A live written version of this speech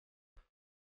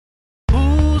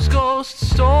ghost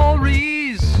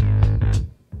stories.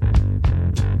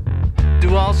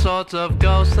 Do all sorts of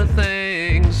ghostly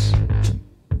things.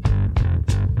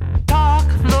 Talk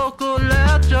local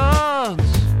legends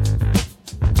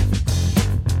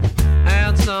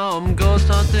and some ghost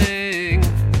hunting.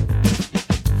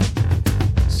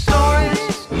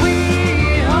 Stories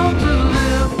we hope to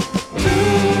live to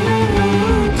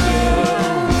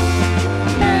tell,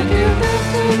 and you have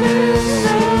to listen.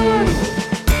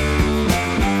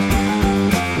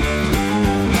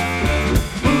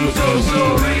 Who's Ghost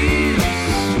Stories?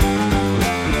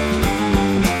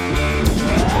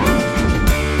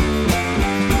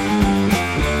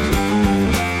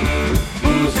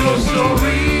 Who's Ghost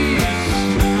Stories?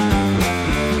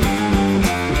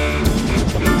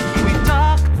 We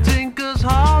talk Tinker's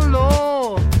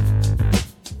Hollow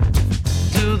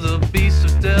to the beast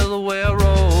of Delaware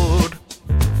Road.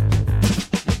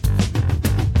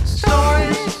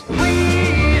 Stories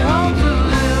we hope to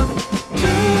live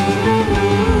to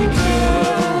tell,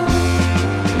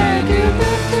 and you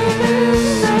have to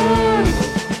listen.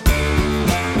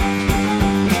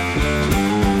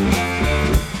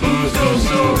 Who's Ghost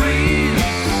Stories?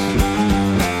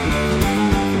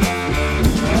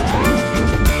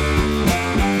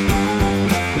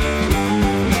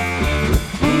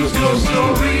 Who's Ghost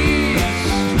Stories?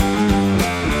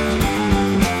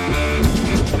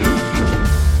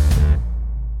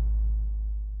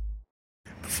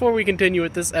 Before we continue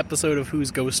with this episode of Who's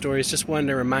Ghost Stories, just wanted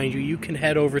to remind you can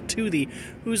head over to the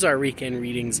Who's Our Weekend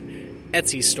Readings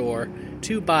Etsy store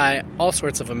to buy all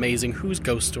sorts of amazing Who's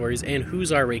Ghost Stories and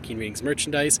Who's Our Weekend Readings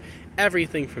merchandise.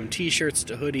 Everything from t-shirts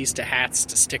to hoodies to hats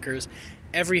to stickers.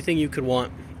 Everything you could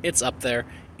want, it's up there.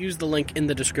 Use the link in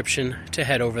the description to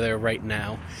head over there right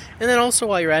now. And then also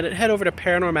while you're at it, head over to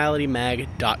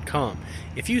paranormalitymag.com.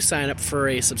 If you sign up for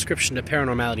a subscription to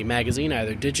Paranormality Magazine,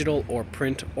 either digital or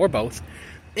print or both,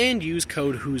 and use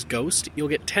code Who's Ghost, you'll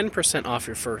get 10% off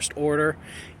your first order.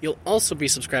 You'll also be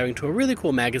subscribing to a really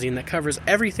cool magazine that covers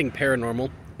everything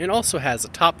paranormal and also has a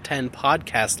top 10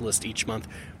 podcast list each month,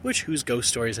 which Who's Ghost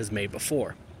Stories has made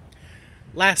before.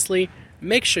 Lastly,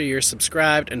 make sure you're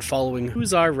subscribed and following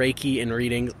Who's Our Reiki and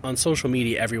Readings on social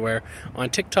media everywhere. On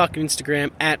TikTok and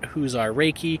Instagram at Who's Our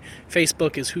Reiki.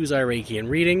 Facebook is Who's Our Reiki and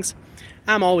Readings.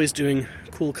 I'm always doing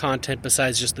cool content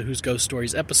besides just the Who's Ghost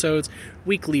Stories episodes,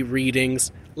 weekly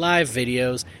readings, live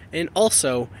videos, and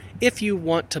also, if you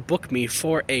want to book me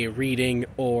for a reading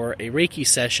or a Reiki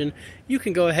session, you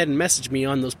can go ahead and message me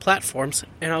on those platforms,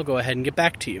 and I'll go ahead and get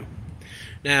back to you.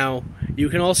 Now, you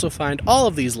can also find all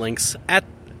of these links at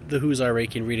the Who's Our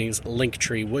Reiki and Readings link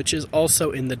tree, which is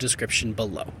also in the description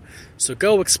below. So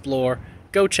go explore,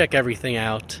 go check everything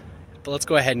out, but let's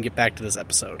go ahead and get back to this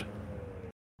episode.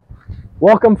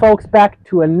 Welcome, folks, back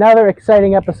to another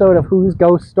exciting episode of Who's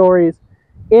Ghost Stories.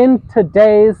 In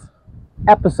today's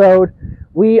episode,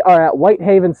 we are at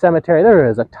Whitehaven Cemetery. There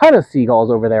is a ton of seagulls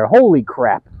over there. Holy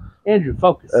crap. Andrew,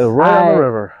 focus. Right on the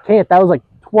river. Can't. That was like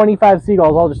 25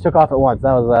 seagulls all just took off at once.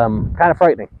 That was kind of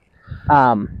frightening.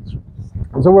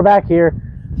 So we're back here.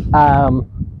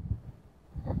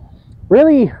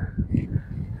 Really,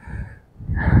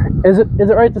 is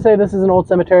it right to say this is an old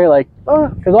cemetery? Like,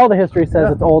 because all the history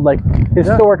says it's old, like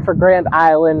historic for Grand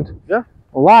Island. Yeah.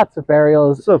 Lots of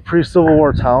burials. It's a pre-Civil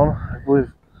War town, I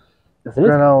believe.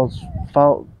 Grand Island was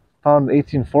found in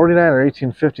 1849 or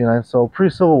 1859, so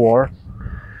pre-Civil War.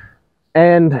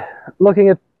 And looking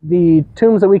at the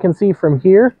tombs that we can see from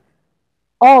here,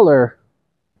 all are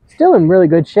still in really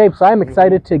good shape. So I'm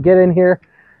excited to get in here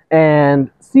and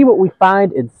see what we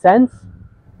find in sense.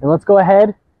 And let's go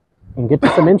ahead and get to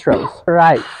some intros. All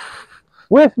right.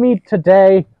 With me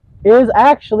today is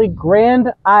actually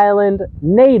Grand Island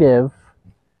native,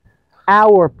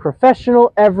 our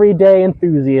professional everyday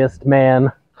enthusiast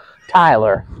man,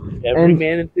 Tyler.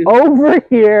 Everyman enthusiast. Over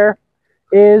here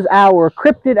is our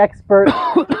cryptid expert,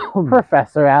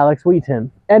 Professor Alex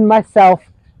Wheaton, and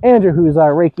myself, Andrew, who's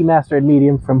our Reiki Master and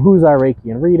Medium from Who's Our Reiki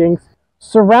and Readings.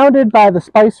 Surrounded by the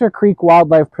Spicer Creek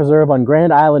Wildlife Preserve on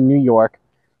Grand Island, New York,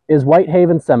 is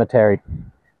Whitehaven Cemetery.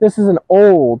 This is an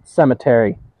old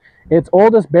cemetery, its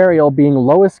oldest burial being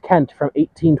Lois Kent from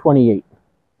 1828.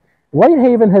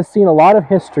 Whitehaven has seen a lot of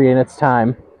history in its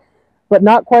time, but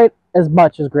not quite as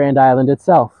much as Grand Island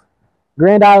itself.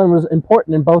 Grand Island was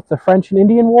important in both the French and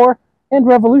Indian War and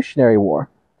Revolutionary War.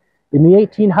 In the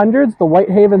 1800s, the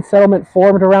Whitehaven settlement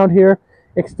formed around here,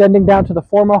 extending down to the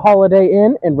former Holiday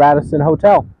Inn and Radisson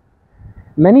Hotel.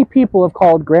 Many people have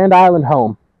called Grand Island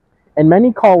home, and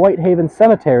many call Whitehaven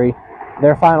Cemetery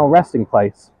their final resting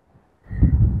place.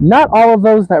 Not all of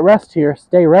those that rest here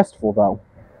stay restful, though.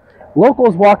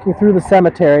 Locals walking through the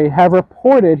cemetery have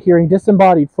reported hearing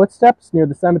disembodied footsteps near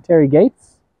the cemetery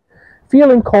gates,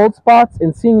 feeling cold spots,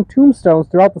 and seeing tombstones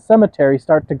throughout the cemetery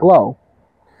start to glow.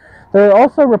 There are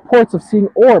also reports of seeing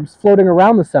orbs floating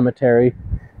around the cemetery,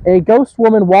 a ghost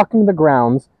woman walking the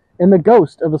grounds, and the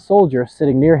ghost of a soldier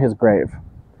sitting near his grave.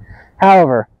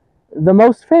 However, the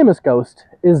most famous ghost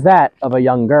is that of a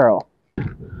young girl.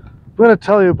 I'm going to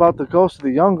tell you about the ghost of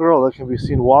the young girl that can be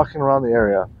seen walking around the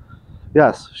area.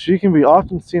 Yes, she can be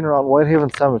often seen around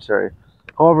Whitehaven Cemetery.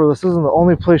 However, this isn't the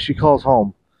only place she calls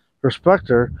home. Her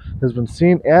specter has been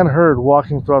seen and heard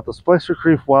walking throughout the Spicer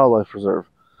Creek Wildlife Reserve.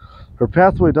 Her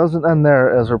pathway doesn't end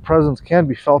there, as her presence can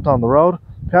be felt on the road,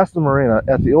 past the marina,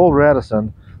 at the old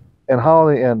Radisson and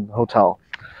Holiday Inn Hotel.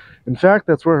 In fact,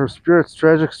 that's where her spirit's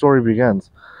tragic story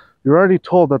begins. You're already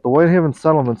told that the Whitehaven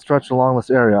settlement stretched along this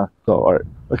area.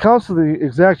 Accounts of the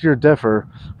exact year differ,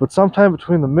 but sometime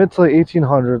between the mid to late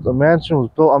 1800s, a mansion was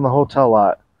built on the hotel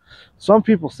lot. Some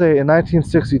people say in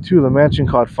 1962 the mansion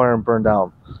caught fire and burned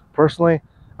down. Personally,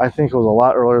 I think it was a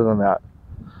lot earlier than that.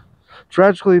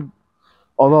 Tragically,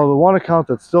 although the one account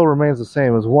that still remains the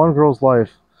same is the young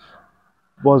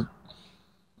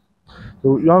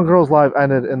girl's life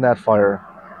ended in that fire.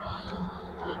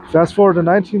 Fast forward to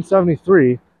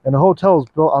 1973, and a hotel was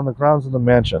built on the grounds of the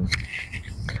mansion.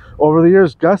 Over the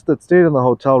years, guests that stayed in the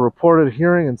hotel reported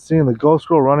hearing and seeing the ghost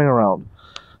girl running around.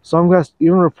 Some guests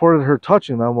even reported her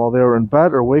touching them while they were in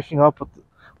bed or waking up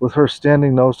with her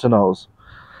standing nose to nose.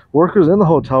 Workers in the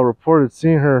hotel reported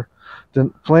seeing her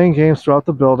playing games throughout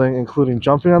the building, including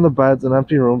jumping on the beds in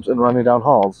empty rooms and running down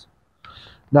halls.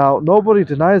 Now, nobody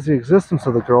denies the existence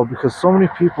of the girl because so many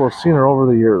people have seen her over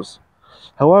the years.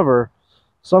 However,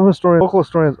 some local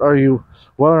historians argue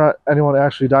whether or not anyone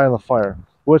actually died in the fire,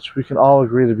 which we can all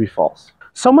agree to be false.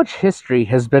 So much history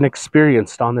has been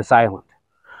experienced on this island.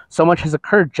 So much has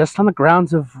occurred just on the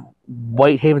grounds of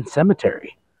Whitehaven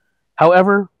Cemetery.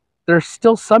 However, there are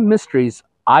still some mysteries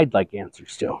I'd like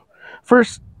answers to.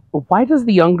 First, why does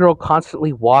the young girl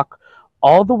constantly walk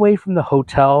all the way from the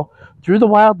hotel through the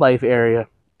wildlife area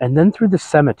and then through the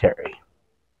cemetery?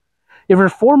 If her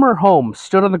former home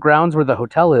stood on the grounds where the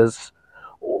hotel is,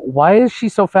 why is she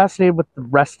so fascinated with the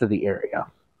rest of the area?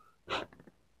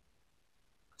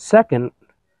 Second,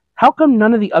 how come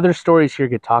none of the other stories here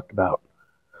get talked about?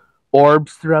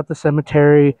 Orbs throughout the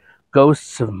cemetery,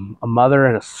 ghosts of a mother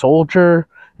and a soldier,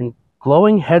 and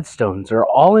glowing headstones are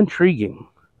all intriguing.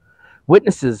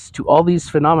 Witnesses to all these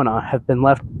phenomena have been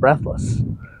left breathless.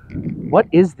 What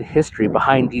is the history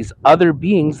behind these other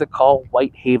beings that call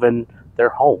Whitehaven their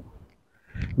home?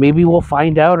 Maybe we'll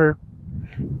find out, or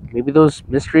maybe those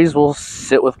mysteries will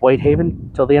sit with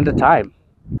Whitehaven till the end of time.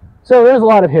 So there's a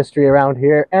lot of history around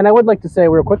here, and I would like to say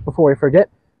real quick before we forget,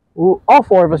 all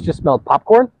four of us just smelled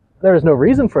popcorn. There is no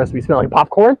reason for us to be smelling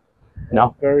popcorn.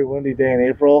 No. Very windy day in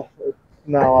April.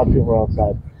 Not a lot of people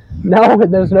outside. No,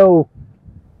 and there's no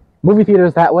movie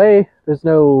theaters that way. There's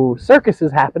no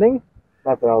circuses happening.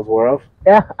 Not that I was aware of.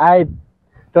 Yeah, I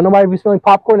don't know why we're smelling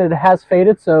popcorn, and it has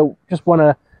faded, so just want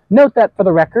to note that for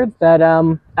the record, that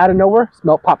out of nowhere,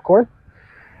 smelled popcorn.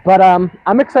 But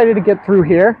I'm excited to get through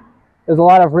here. There's a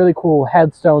lot of really cool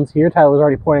headstones here. Tyler was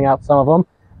already pointing out some of them.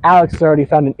 Alex has already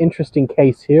found an interesting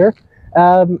case here.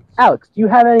 Alex, do you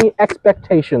have any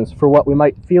expectations for what we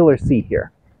might feel or see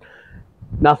here?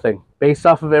 Nothing. Based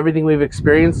off of everything we've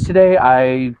experienced today,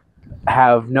 I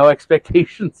have no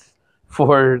expectations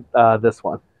for this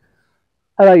one.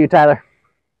 How about you, Tyler?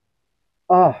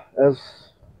 As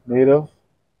native,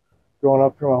 growing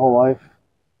up here my whole life,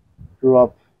 grew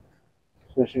up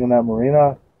fishing in that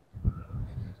marina,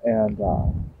 and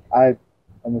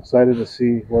I'm excited to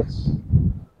see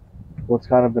what's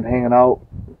kind of been hanging out,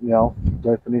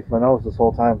 right beneath my nose this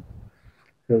whole time.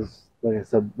 Because, like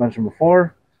I mentioned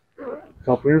before, a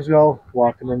couple years ago,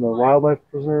 walking in the wildlife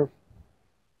preserve,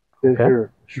 did hear a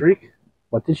shriek.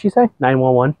 What did she say?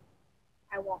 911.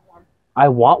 I want one. I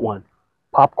want one.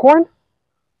 Popcorn?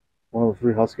 One of the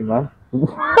three husky men.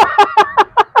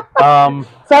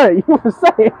 Sorry, you were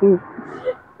saying.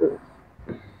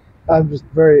 I'm just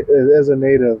very, as a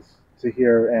native, to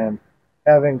hear and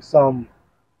having some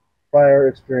prior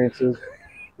experiences,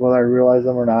 whether I realize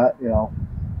them or not,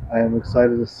 I am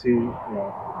excited to see,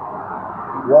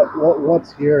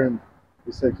 what's here. And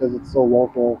you said because it's so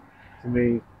local to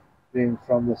me, being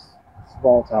from this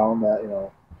small town,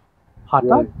 that Hot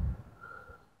really dog?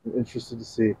 interested to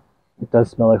see. It does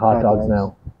smell like hot dogs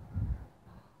now.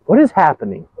 What is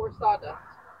happening? Or sawdust.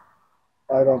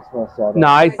 I don't smell sawdust. No,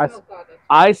 I smell sawdust.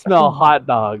 I smell hot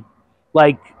dog.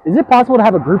 Like, Is it possible to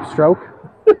have a group stroke?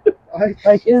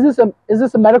 Like, is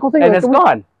this a medical thing? and Like, it's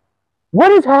gone.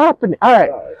 What is happening? All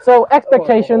right. So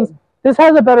expectations. This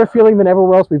has a better feeling than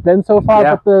everywhere else we've been so far,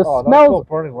 Yeah. but the Oh, that's smells called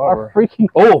burning are rubber. freaking...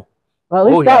 Oh, Well, at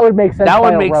least Oh, that yeah. would make sense. that by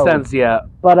one a makes road. sense, yeah.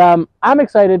 But I'm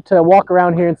excited to walk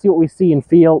around here and see what we see and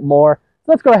feel more.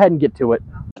 So let's go ahead and get to it.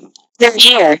 They're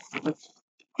here.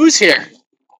 Who's here?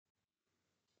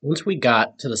 Once we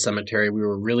got to the cemetery, we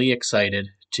were really excited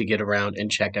to get around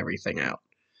and check everything out.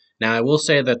 Now, I will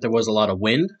say that there was a lot of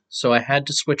wind, so I had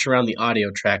to switch around the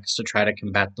audio tracks to try to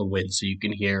combat the wind so you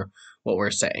can hear what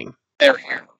we're saying. They're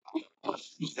here.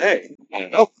 Hey, I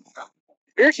don't know.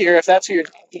 You're here if that's who you're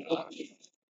talking about.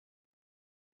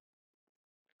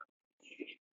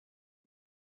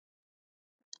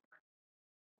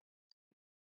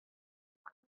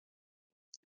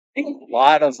 I think a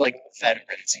lot of like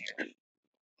veterans here.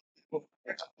 I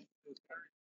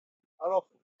don't know.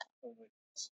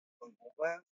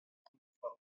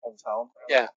 Hometown.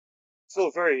 Yeah. Still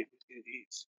very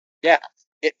east. Yeah.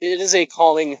 It is a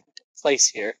calming place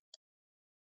here.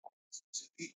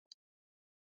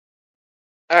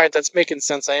 Alright, that's making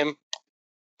sense. I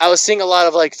was seeing a lot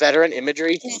of like veteran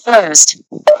imagery. First.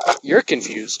 You're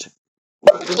confused.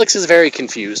 Felix is very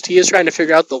confused. He is trying to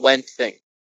figure out the Lent thing.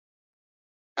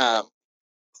 But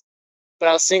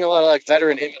I was seeing a lot of like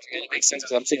veteran imagery, and it makes sense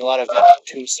because I'm seeing a lot of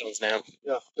tombstones now.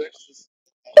 Yeah.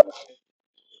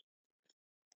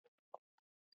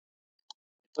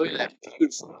 Look at that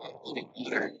beautiful living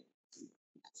water.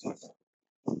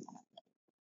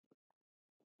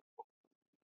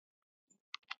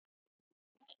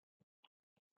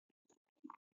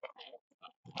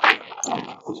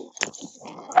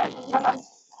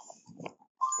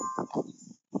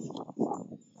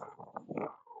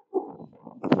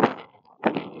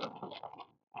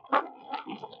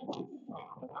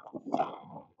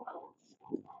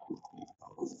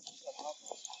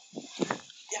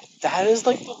 Yeah, that is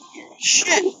like the weirdest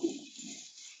shit.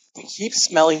 We keep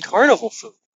smelling carnival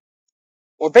food.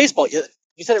 Or baseball. You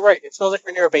said it right. It smells like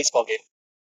we're near a baseball game.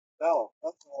 No,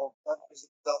 that's all.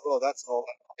 That's all.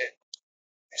 It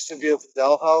used to be at the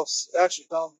Dell House. Actually,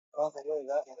 down the way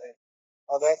that way.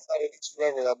 On that side of the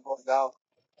river that going down.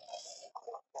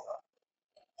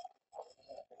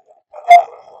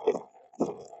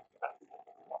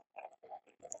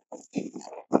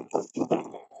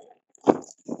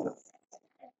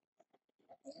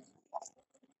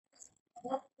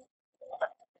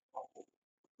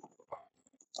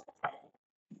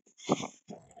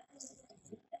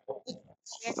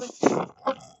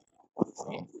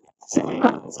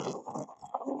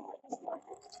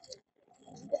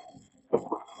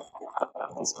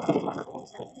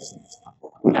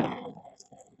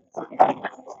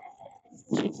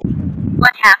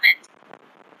 What happened?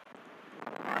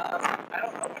 I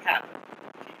don't know what happened.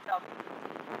 Can you tell me?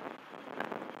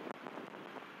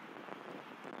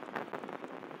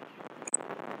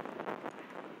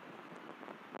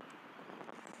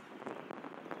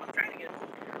 I'm trying to get over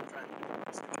here. I'm trying to do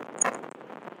this.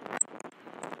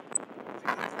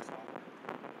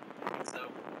 So,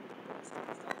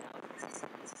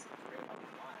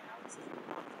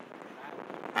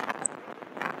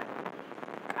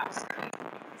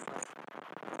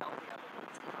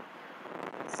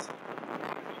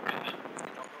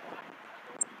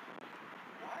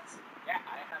 yeah,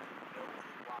 I have no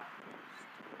clue why.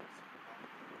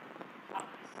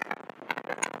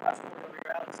 That's what over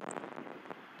your house.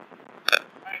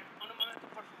 Alright,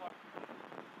 first floor.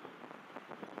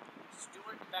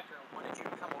 Stuart Becker wanted you to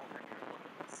come over here and look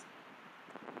at this.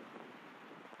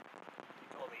 He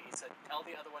told me, he said, tell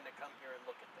the other one to come here and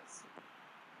look at this.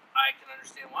 I can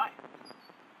understand why.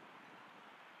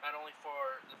 Not only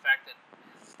for the fact that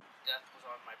his death was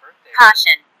on my birthday.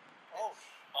 Caution. Oh,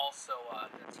 also,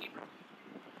 that's Hebrew.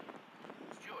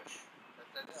 He's Jewish.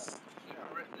 That's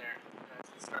Hebrew written there as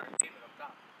the start of David of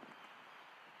God.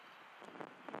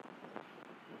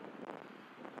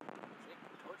 See,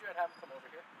 I told you I'd have him come over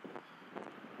here.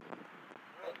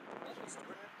 Thank you,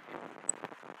 Stuart.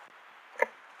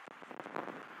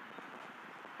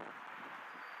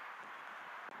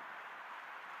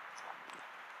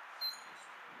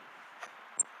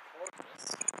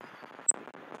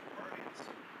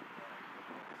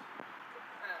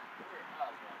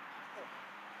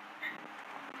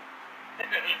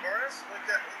 Furnace? Like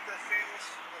the famous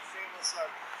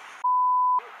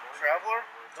traveler?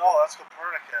 No, that's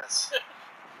Copernicus.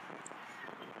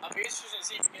 I'm interested to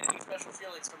see if you get any special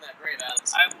feelings from that grave,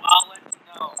 Alex. I'll let you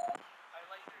know. I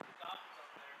like your Dobbins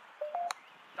over there.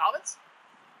 Dobbins?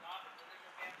 Dobbins, and there's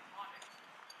a vampire.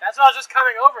 That's why I was just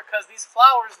coming over, because these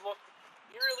flowers look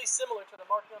eerily similar to the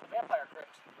marking on the vampire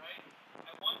crypt. Right?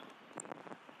 I wonder,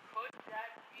 could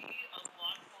that be a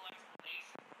logical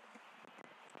explanation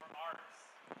for ours?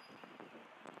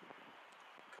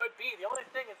 Could be. The only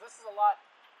thing is this is a lot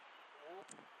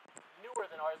newer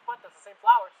than ours, but that's the same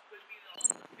flowers. Could be the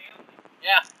family.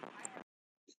 Yeah.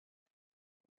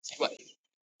 What?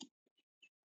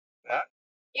 That?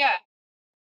 Yeah.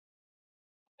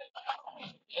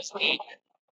 That's me.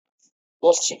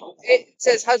 Well, it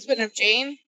says husband of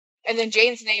Jane, and then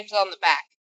Jane's name's on the back.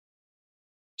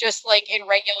 Just like in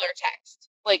regular text.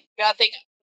 Like nothing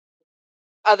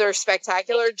other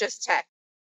spectacular, just text.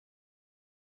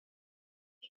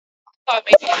 Thought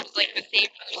maybe it was like the same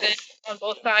person on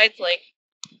both sides, like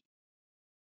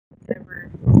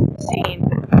never seen.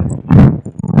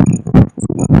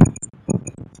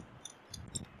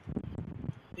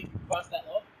 Think you crossed that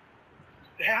low?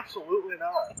 Absolutely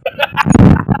not.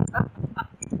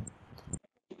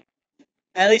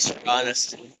 At least you're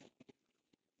honest.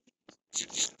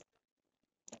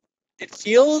 It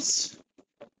feels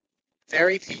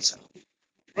very peaceful.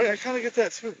 Right, I kind of get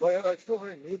that too. Like, I feel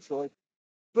very neutral. Like,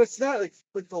 but it's not like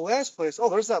the last place. Oh,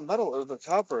 there's that metal or the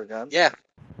copper again. Yeah.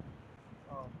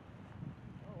 Oh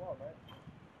wow, man.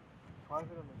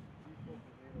 Private and the people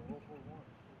who made a World War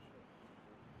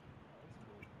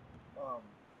One.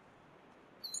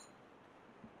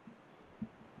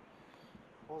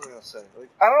 What was I gonna say?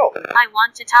 Like, I don't know. I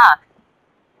want to talk.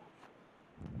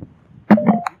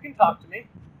 You can talk to me.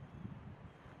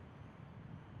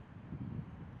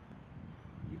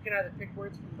 You can either pick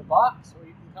words from the box, or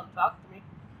you can come talk to me.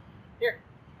 Here.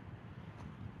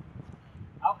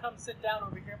 I'll come sit down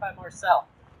over here by Marcel.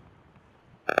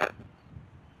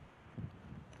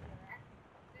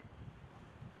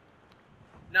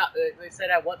 No, they said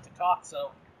I want to talk,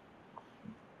 so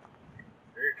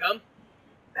here you come.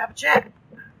 Have a chat.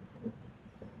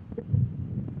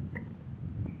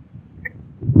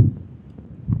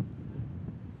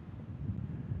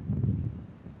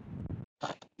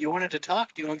 You wanted to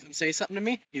talk? Do you want to come say something to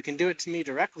me? You can do it to me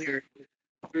directly or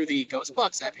through the Ghost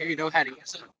Box app. Here you know how to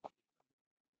use it.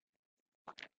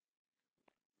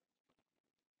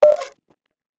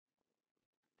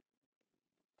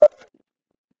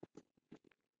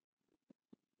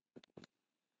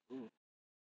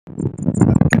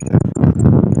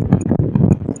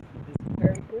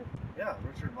 Very clear. Yeah,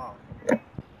 Richard Mock.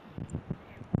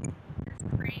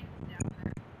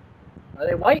 Are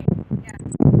they white? Yeah.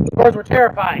 The birds were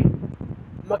terrifying.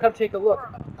 I'm gonna come take a look.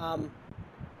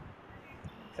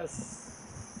 Because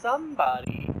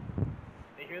somebody.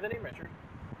 They hear the name Richard.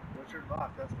 Richard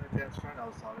Mock. That's my dad's friend I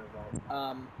was talking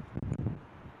about.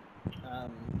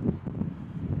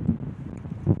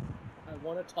 I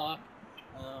want to talk.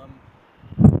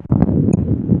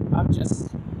 I'm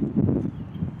just.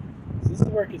 This is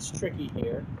where it gets tricky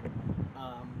here.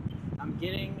 I'm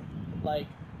getting like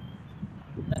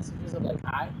messages of like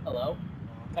hi, hello,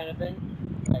 kind of thing.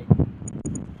 Like,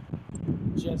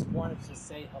 just wanted to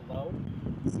say hello,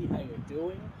 see how you're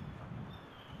doing,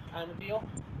 kind of deal.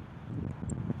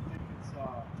 I think it's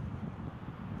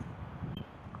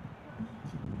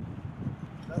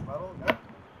is that metal again?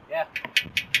 Yeah.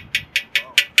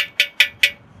 Wow.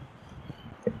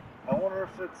 I wonder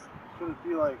if could it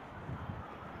be like,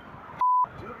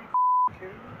 dude, are you kidding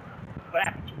me? What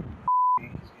happened?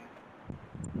 Yankees game.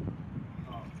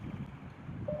 I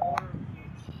wonder if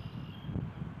it's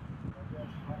my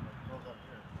dad's friend that goes up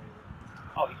here. Maybe.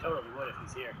 Oh, he totally would if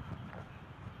he's here.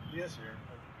 He is here.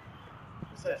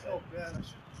 I feel bad. I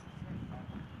should.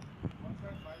 One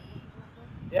time,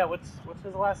 Yeah, what's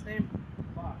his last name?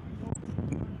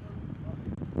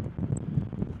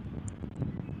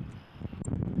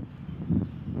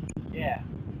 Yeah.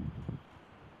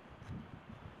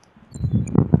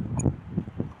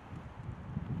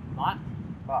 Mott?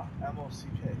 Mock.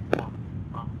 M-O-C-K.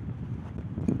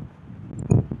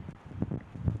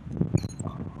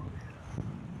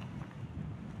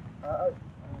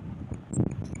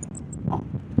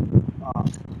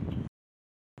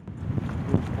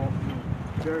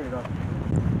 Jerry, enough.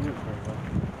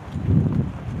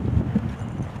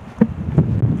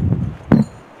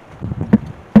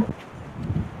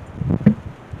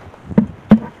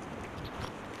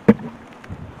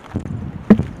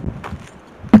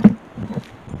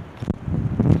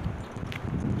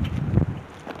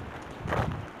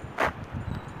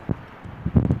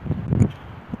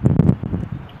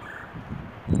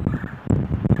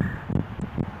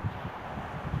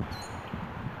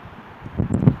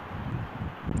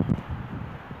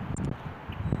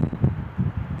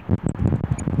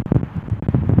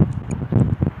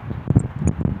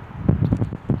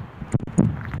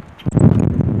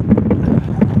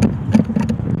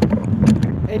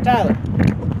 Hey Tyler,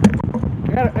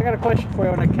 I got a question for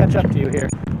you when I catch up to you here.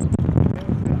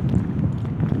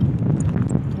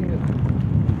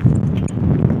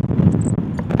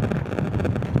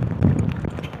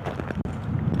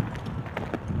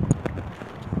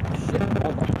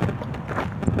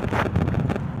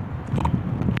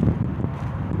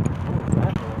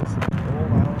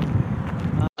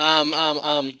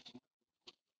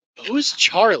 Who's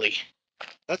Charlie?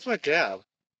 That's my dad.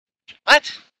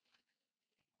 What?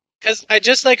 Because I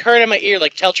just like heard in my ear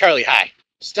like tell Charlie hi.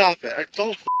 Stop it.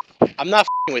 Don't I'm not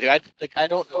fing with you. I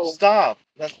don't know. stop.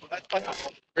 That's my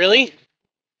Really?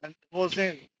 and well, his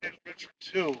name Richard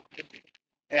too.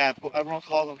 Yeah, but everyone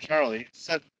calls him Charlie. He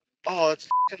said, "Oh, it's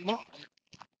fucking mom."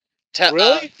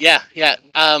 Really? Yeah.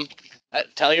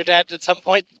 Tell your dad at some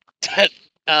point that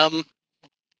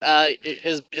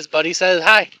his buddy says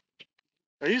hi.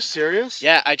 Are you serious?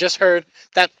 Yeah, I just heard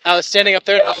that. I was standing up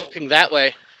there and I was looking that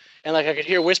way, and like I could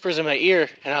hear whispers in my ear,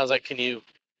 and I was like, "Can you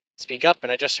speak up?"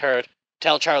 And I just heard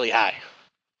tell Charlie hi.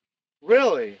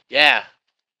 Really? Yeah.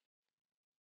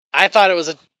 I thought it was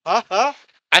a Huh?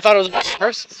 I thought it was a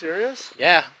person. Serious?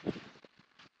 Yeah.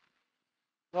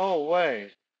 No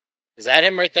way. Is that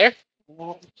him right there?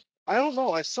 Well, I don't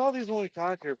know. I saw these when we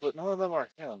got here, but none of them are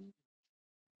him.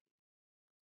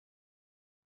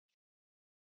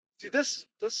 See, this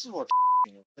is what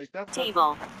like that's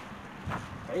Table.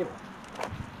 Table.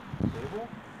 table.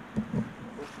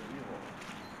 What's the evil?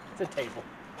 It's a table.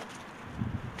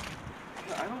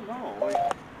 Yeah, I don't know.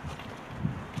 Like,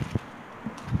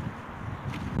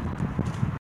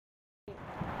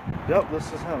 yep,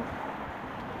 this is him.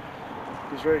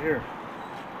 He's right here.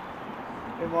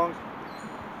 Hey, Monk.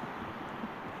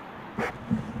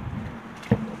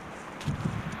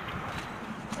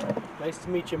 Nice to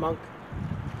meet you, Monk.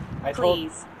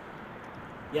 Please.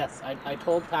 Yes, I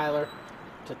told Tyler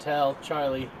to tell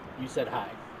Charlie you said hi.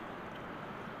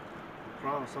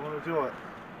 Promise, I'm gonna do it.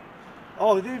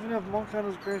 Oh, they didn't even have Monk on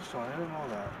his gravestone. I didn't know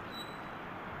that.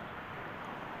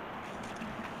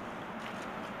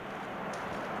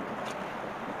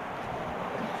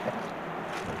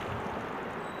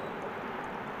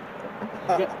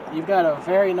 You've got a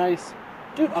very nice...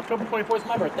 Dude, October 24th is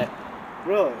my birthday.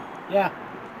 Really? Yeah.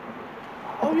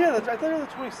 Oh yeah, I thought it was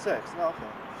the 26th. No, okay.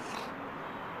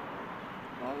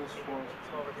 August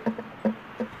 4th.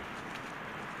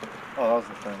 Oh, that was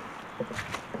the thing.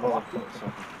 That was the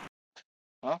thing.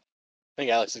 I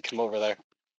think Alex had come over there.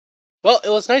 Well, it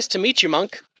was nice to meet you,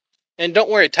 Monk. And don't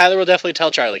worry, Tyler will definitely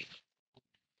tell Charlie.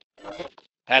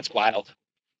 That's wild.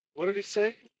 What did he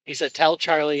say? He said, tell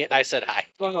Charlie I said hi.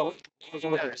 Oh no. I was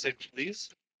over there. Say please.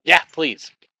 Yeah,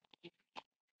 please.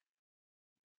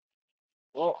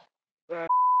 Whoa. That's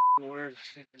weird.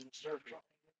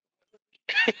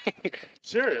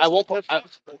 Serious? I won't.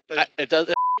 It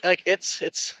does. Like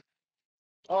it's.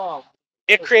 Oh,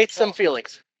 It creates some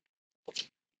feelings.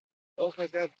 that was my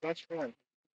dad's best friend.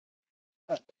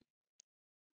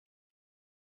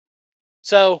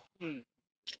 So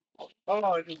Oh,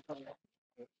 I didn't know.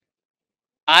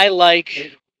 I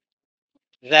like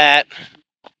that.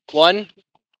 One,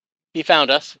 he found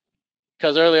us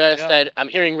because earlier I Yeah. said I'm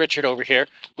hearing Richard over here.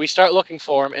 We start looking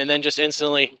for him, and then just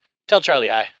instantly tell Charlie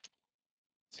hi.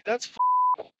 See, that's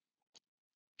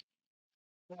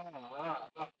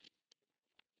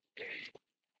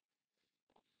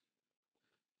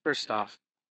First off,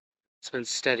 it's been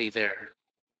steady there.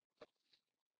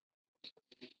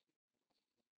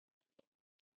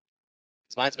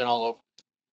 Mine's been all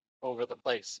over the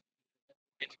place.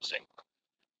 Interesting.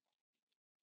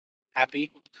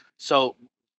 Happy. So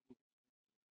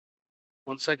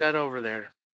once I got over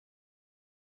there,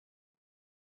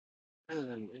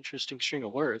 an interesting string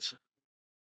of words.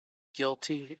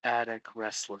 Guilty, addict,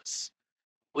 restless.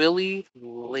 Willie,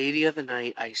 lady of the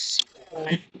night, I see.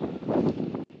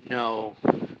 No.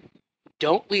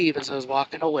 Don't leave as I was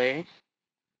walking away.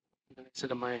 And I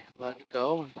said, am I allowed to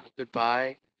go? And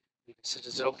goodbye. And I said,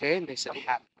 is it okay? And they said,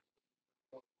 happy.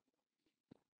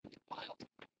 Wild.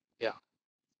 Yeah.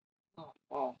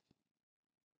 oh,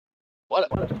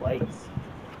 What a What a place.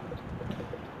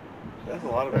 that's a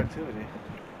lot of activity.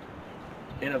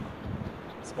 In a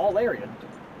small area.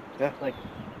 Yeah. Like,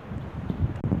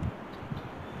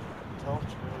 Tell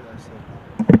Charlie I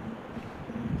said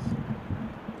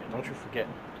don't you forget.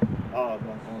 oh,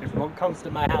 If Monk comes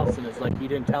to my house and it's like you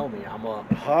didn't tell me, I'm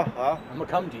gonna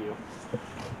come to you.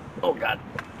 Oh God.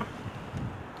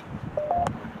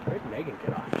 Where did Megan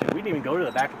get off? We didn't even go to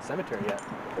the back of the cemetery yet.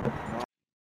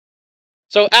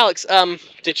 So, Alex,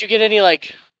 did you get any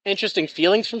like interesting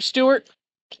feelings from Stuart?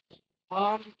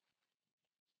 I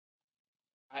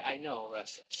know,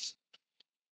 restless.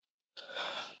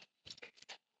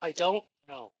 I don't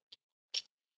know.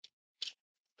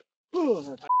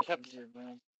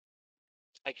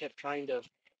 I kept trying to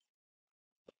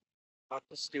talk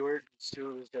to Stuart.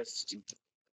 Stuart was just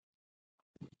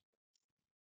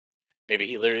maybe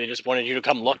he literally just wanted you to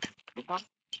come look.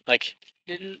 Like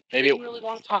Didn't really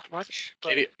want to talk much.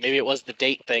 But Maybe it was the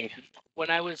date thing. when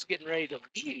I was getting ready to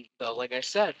leave, though, like I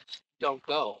said, don't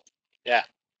go. Yeah.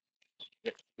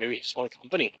 Maybe he just wanted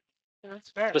company. Yeah, that's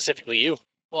fair. Specifically you.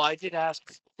 Well, I did ask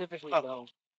specifically, though.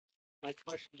 My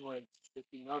question was, if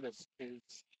you notice,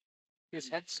 his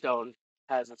headstone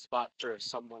has a spot for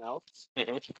someone else.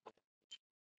 Mm-hmm.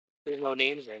 There's no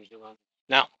names or anything on it.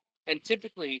 No. And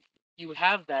typically, you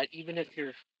have that even if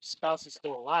your spouse is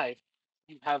still alive.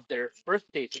 You have their birth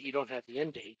date, but you don't have the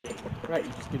end date. Right,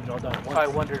 you just get it all done at So once. I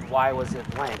wondered why was it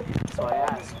blank. So I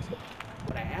asked.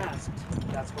 When I asked,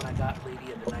 that's when I got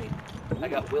Lady of the Night. I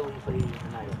got Willie's Lady of the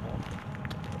Night.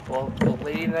 Well, the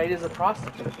Lady of the Night is a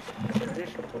prostitute. It's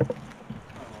tradition.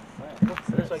 What's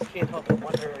this? So I can't help but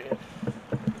wonder if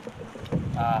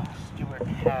Stuart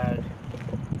had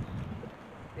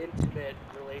intimate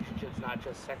relationships, not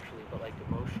just sexually, but like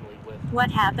emotionally with.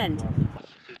 What happened?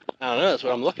 I don't know, that's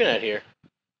what I'm looking at here.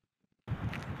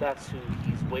 That's who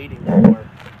he's waiting for.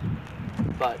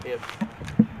 But if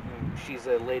she's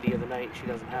a Lady of the Night, she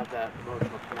doesn't have that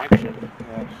emotional connection.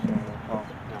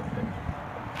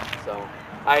 So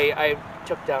I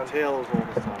took down Tale as old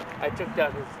as time. I took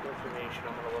down his information.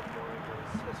 I'm gonna look more into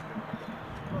his history.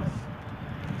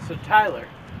 So Tyler,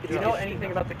 do you know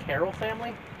anything about the Carroll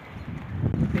family?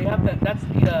 They have that. That's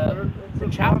the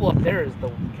chapel up there is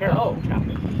the Carroll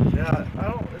Chapel. Yeah, I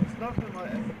don't. It's nothing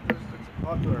like. It's a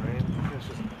popular name. It's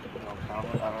just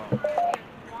common. I don't know.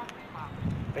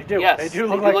 They do. Yes, They do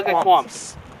look like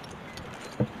Quamps.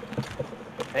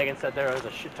 Hagen said there was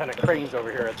a shit ton of cranes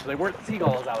over here. So they weren't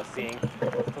seagulls I was seeing.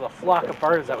 So the flock of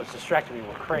birds that was distracting me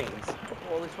were cranes.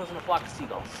 Well, this wasn't a flock of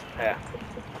seagulls. Yeah.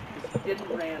 He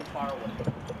didn't ran far away.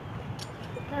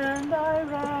 And I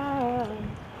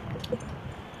ran.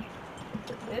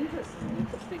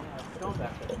 Interesting stone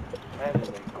back there. That is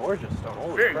a gorgeous stone.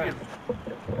 Holy Very crap.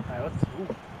 beautiful. Alright, let's.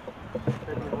 Ooh.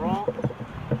 Anything wrong?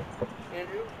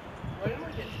 Andrew, why do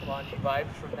I get Jumanji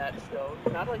vibes from that stone?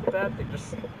 Not like a bad thing,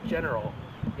 just general.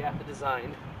 Yeah, the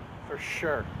design. For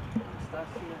sure. Stuff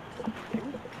here.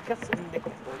 Got some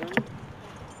nickel further.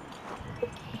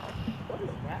 What is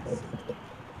that?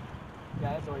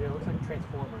 Yeah, that's over here. It looks like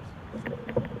Transformers.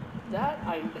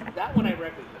 That one I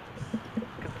recognize.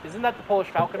 Isn't that the Polish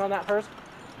Falcon on that purse?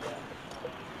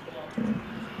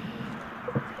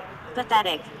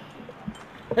 Pathetic.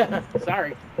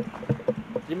 Sorry.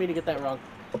 Didn't mean to get that wrong.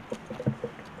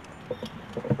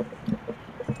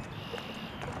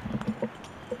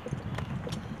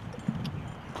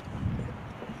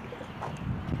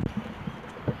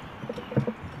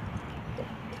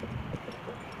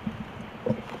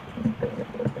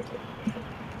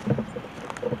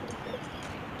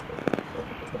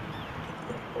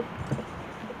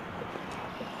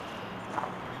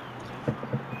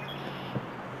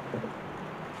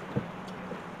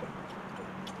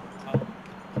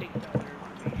 Take that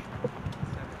information from the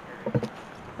cemetery.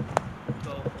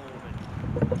 Go home and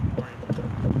more into it.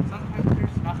 Sometimes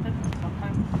there's nothing,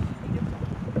 sometimes you get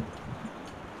something.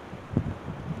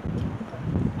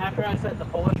 After I said the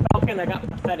Polish Falcon, I got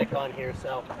pathetic on here,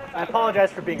 so I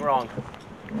apologize for being wrong.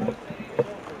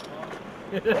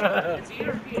 It's a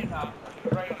European top,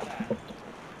 you're right on that.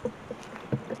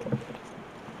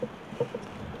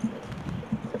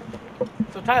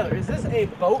 So Tyler, is this a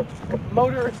boat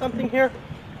motor or something here?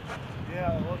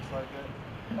 Yeah, it looks like it.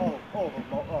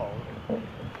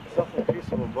 It's definitely a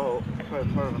piece of a boat.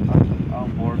 Probably part of an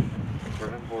outboard or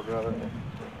inboard rather.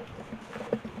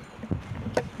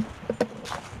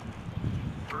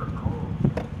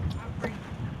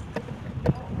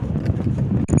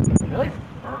 Really?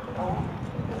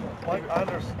 Like I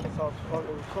understand. Sounds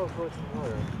really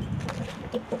familiar.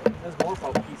 There's more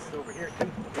boat pieces over here too.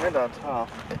 And on top.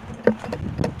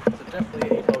 So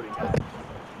definitely a boating guy.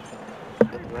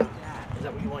 Is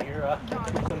that what you want your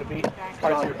son to be?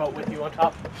 Parts of your boat with you on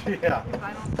top? Yeah.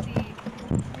 I don't see.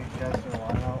 Me casting a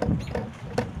line out.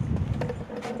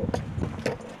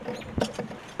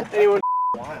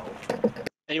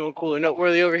 Anyone cool or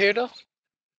noteworthy over here though?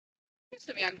 Used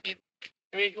to be on game.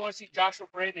 I mean, if you want to see Joshua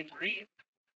Brandon Green,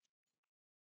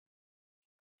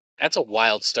 That's a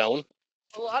wild stone.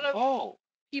 A lot of oh,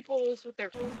 people with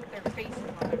their faces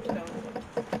on their stones.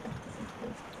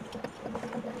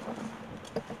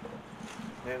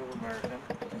 Native American.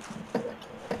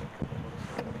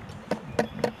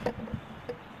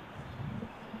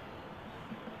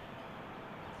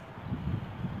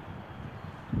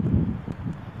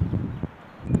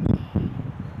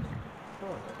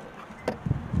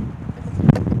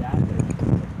 that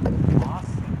is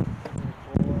awesome.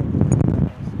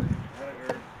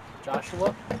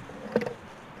 Joshua?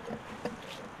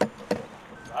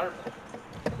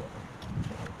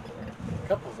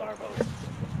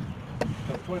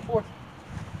 4th.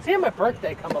 See, my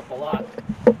birthday come up a lot.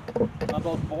 On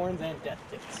both borns and death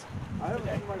dates. I haven't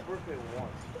seen my birthday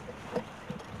once.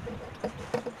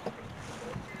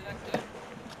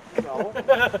 No. Oh, that's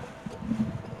kind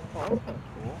of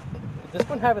cool. Did this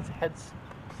one have its head's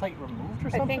plate removed or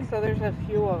something? I think so. There's a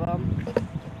few of them.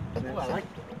 Oh, I like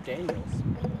Daniels.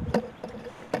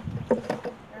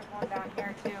 There's one down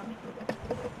here too.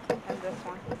 And this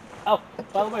one. Oh,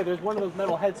 by the way, there's one of those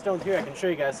metal headstones here I can show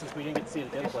you guys since we didn't get to see it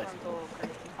at the other This place. one's a little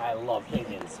crazy. I love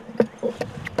Higgins.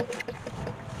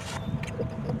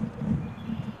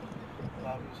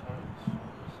 Bobby's house.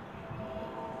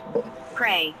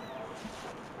 Pray.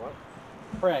 What?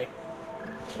 Pray.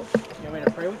 You want me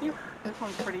to pray with you? This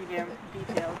one's pretty damn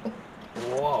detailed.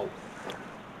 Whoa.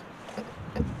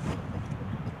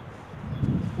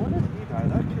 What did he die?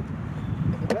 That kid.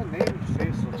 That name and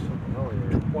face looks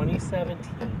familiar.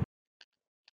 2017.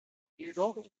 Years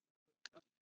old.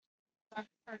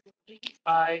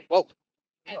 Whoa.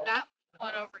 And that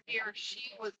one over here,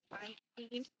 she was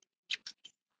 19.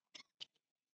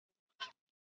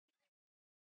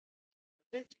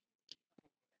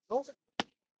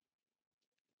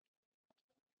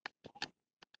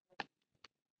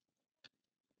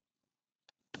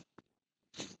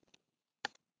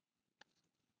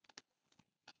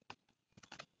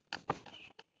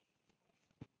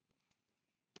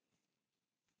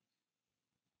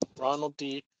 Ronald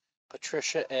D.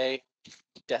 Patricia A.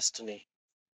 Destiny.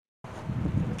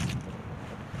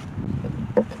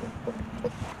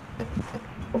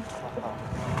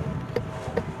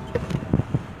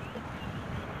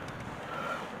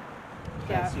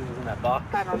 Yeah. See what's in that box.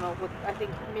 I don't know. I think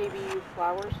maybe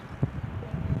flowers.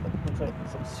 Looks like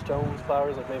some stones,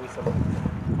 flowers, like maybe some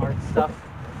art stuff.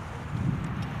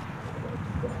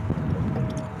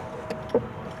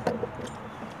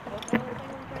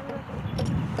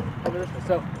 Over this way.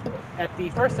 So, at the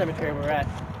first cemetery we were at,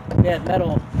 they had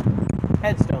metal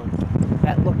headstones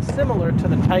that looked similar to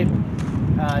the type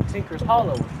Tinker's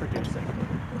Hollow was producing.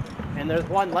 And there's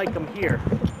one like them here.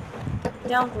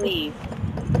 Don't leave.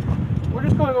 We're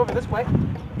just going over this way.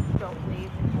 Don't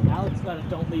leave. Alex got a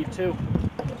don't leave too.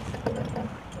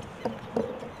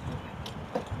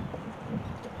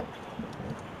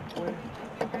 You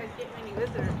guys get many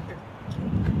visitors here.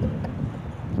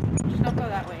 Just don't go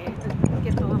that way. It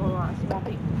gets a little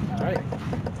swampy. Alright.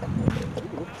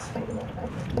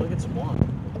 Look at Swan.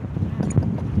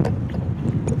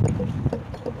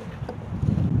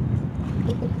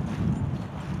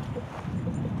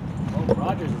 Oh,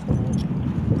 Rogers is cool.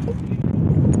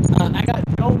 I got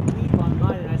don't leave on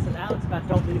mine, and I said Alex got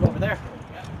don't leave over there.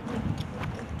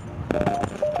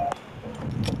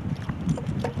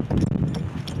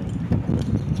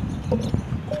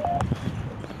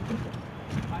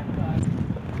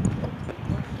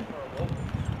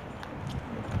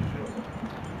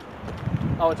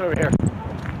 Oh, it's over here.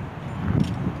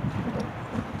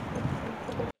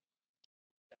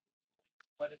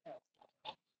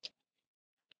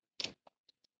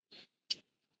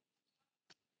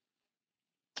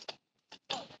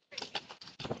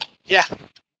 Yeah.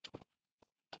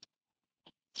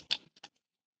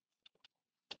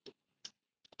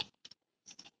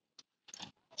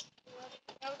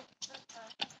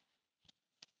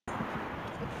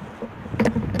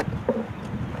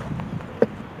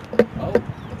 Oh.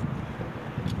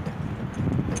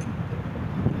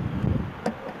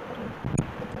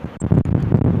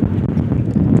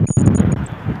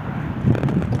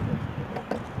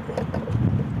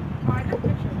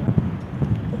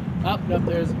 Up, nope,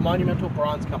 there's Monumental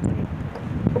Bronze Company.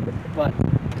 But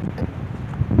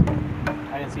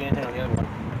I didn't see anything on the other one.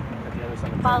 At the other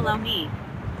side. Follow me.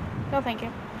 No, thank you.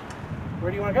 Where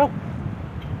do you want to go?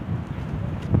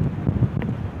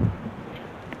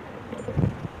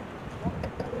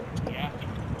 Yeah.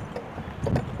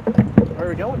 Where are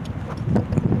we going?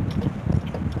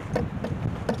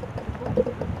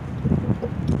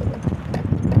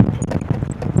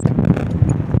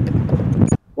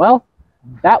 Well,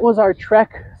 that was our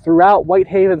trek throughout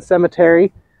Whitehaven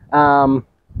Cemetery. I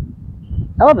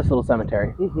love this little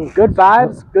cemetery. Good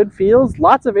vibes, good feels,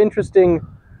 lots of interesting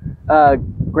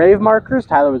grave markers.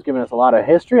 Tyler was giving us a lot of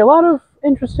history, a lot of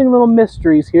interesting little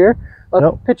mysteries here.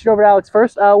 Let's pitch it over to Alex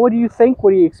first. What do you think? What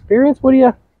do you experience? What do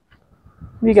you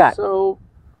got? So,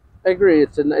 I agree.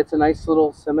 It's a nice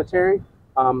little cemetery.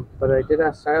 But I did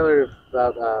ask Tyler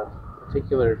about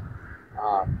particular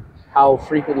how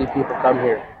frequently people come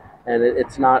here, and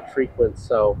it's not frequent.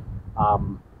 So,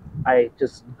 I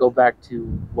just go back to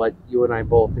what you and I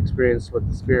both experienced with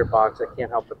the spirit box. I can't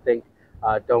help but think,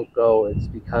 don't go. It's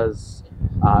because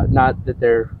not that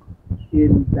they're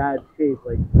in bad shape.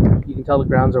 Like, you can tell the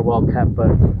grounds are well kept,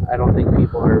 but I don't think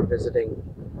people are visiting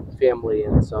family,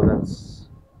 and so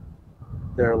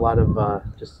there are a lot of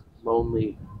just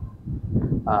lonely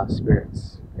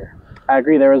spirits here. I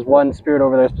agree. There was one spirit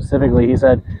over there specifically. He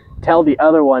said, "Tell the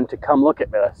other one to come look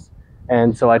at this."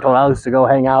 And so I told Alex to go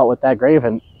hang out with that grave,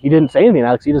 and he didn't say anything,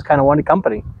 Alex. He just kind of wanted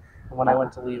company. And when I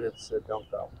went to leave, it said, "Don't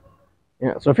go."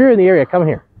 Yeah. So if you're in the area, come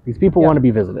here. These people Yeah. want to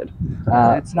be visited.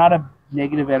 It's not a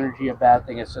negative energy, a bad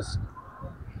thing. It's just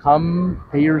come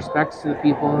pay your respects to the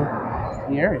people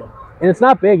in the area. And it's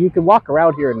not big. You can walk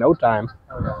around here in no time.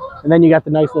 And then you got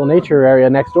the nice little nature area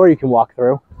next door you can walk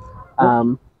through.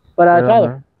 But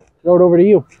Tyler, throw it over to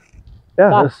you. Yeah,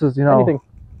 Thoughts? this is, Anything?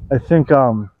 I think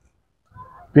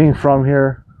being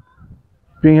here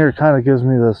kind of gives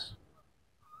me this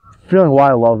feeling why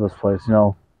I love this place.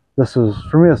 This is,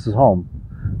 for me, this is home.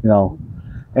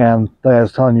 And like I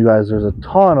was telling you guys, there's a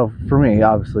ton of, for me,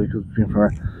 obviously, because being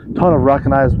from here, a ton of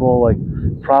recognizable, like,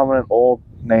 prominent old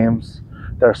names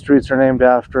that our streets are named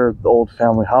after, the old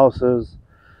family houses.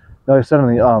 Like I said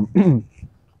in the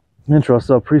intro, it's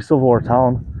a pre-Civil War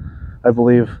town, I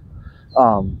believe.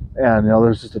 And,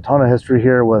 there's just a ton of history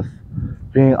here with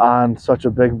being on such a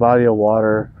big body of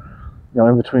water,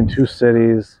 in between two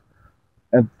cities.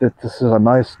 And this is a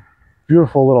nice,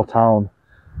 beautiful little town.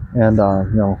 And,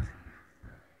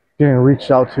 getting reached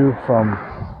out to from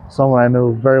someone I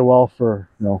knew very well for,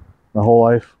 my whole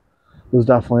life was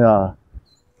definitely a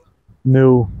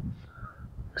new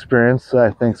experience that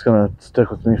I think is going to stick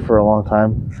with me for a long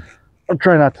time. I'm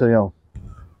trying not to,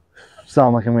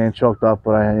 sound like I'm getting choked up,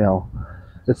 but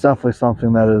it's definitely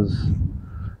something that is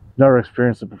never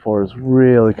experienced it before. It's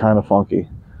really kind of funky.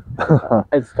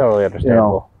 It's totally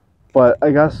understandable. But I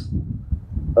guess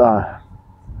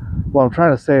what I'm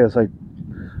trying to say is, like,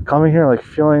 coming here, like,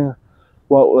 feeling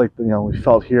what, like, we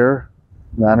felt here,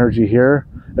 the energy here,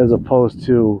 as opposed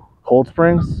to Cold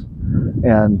Springs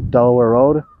and Delaware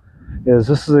Road, this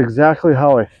is exactly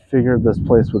how I figured this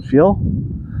place would feel.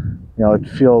 It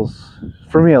feels,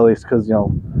 for me at least, because,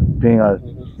 being a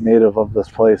native of this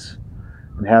place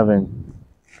and having,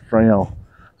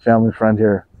 family friend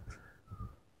here,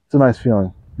 it's a nice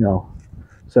feeling.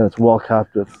 So it's well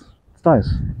kept. It's nice.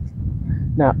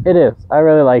 Now, it is. I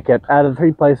really like it. Out of the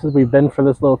 3 places we've been for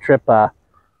this little trip,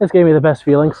 this gave me the best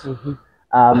feelings.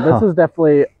 This is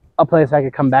definitely a place I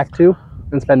could come back to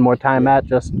and spend more time at,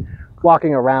 just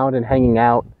walking around and hanging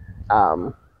out.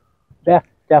 Yeah,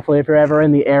 definitely, if you're ever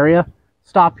in the area,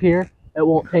 stop here. It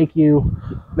won't take you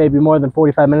maybe more than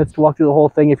 45 minutes to walk through the whole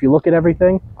thing if you look at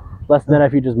everything. Less than that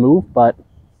if you just move, but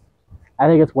I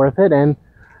think it's worth it. And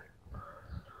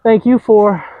thank you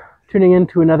for tuning in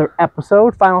to another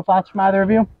episode. Final thoughts from either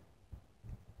of you?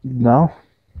 No,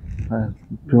 I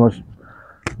pretty much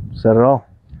said it all.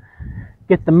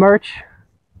 Get the merch.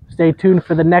 Stay tuned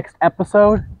for the next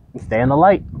episode and stay in the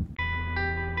light.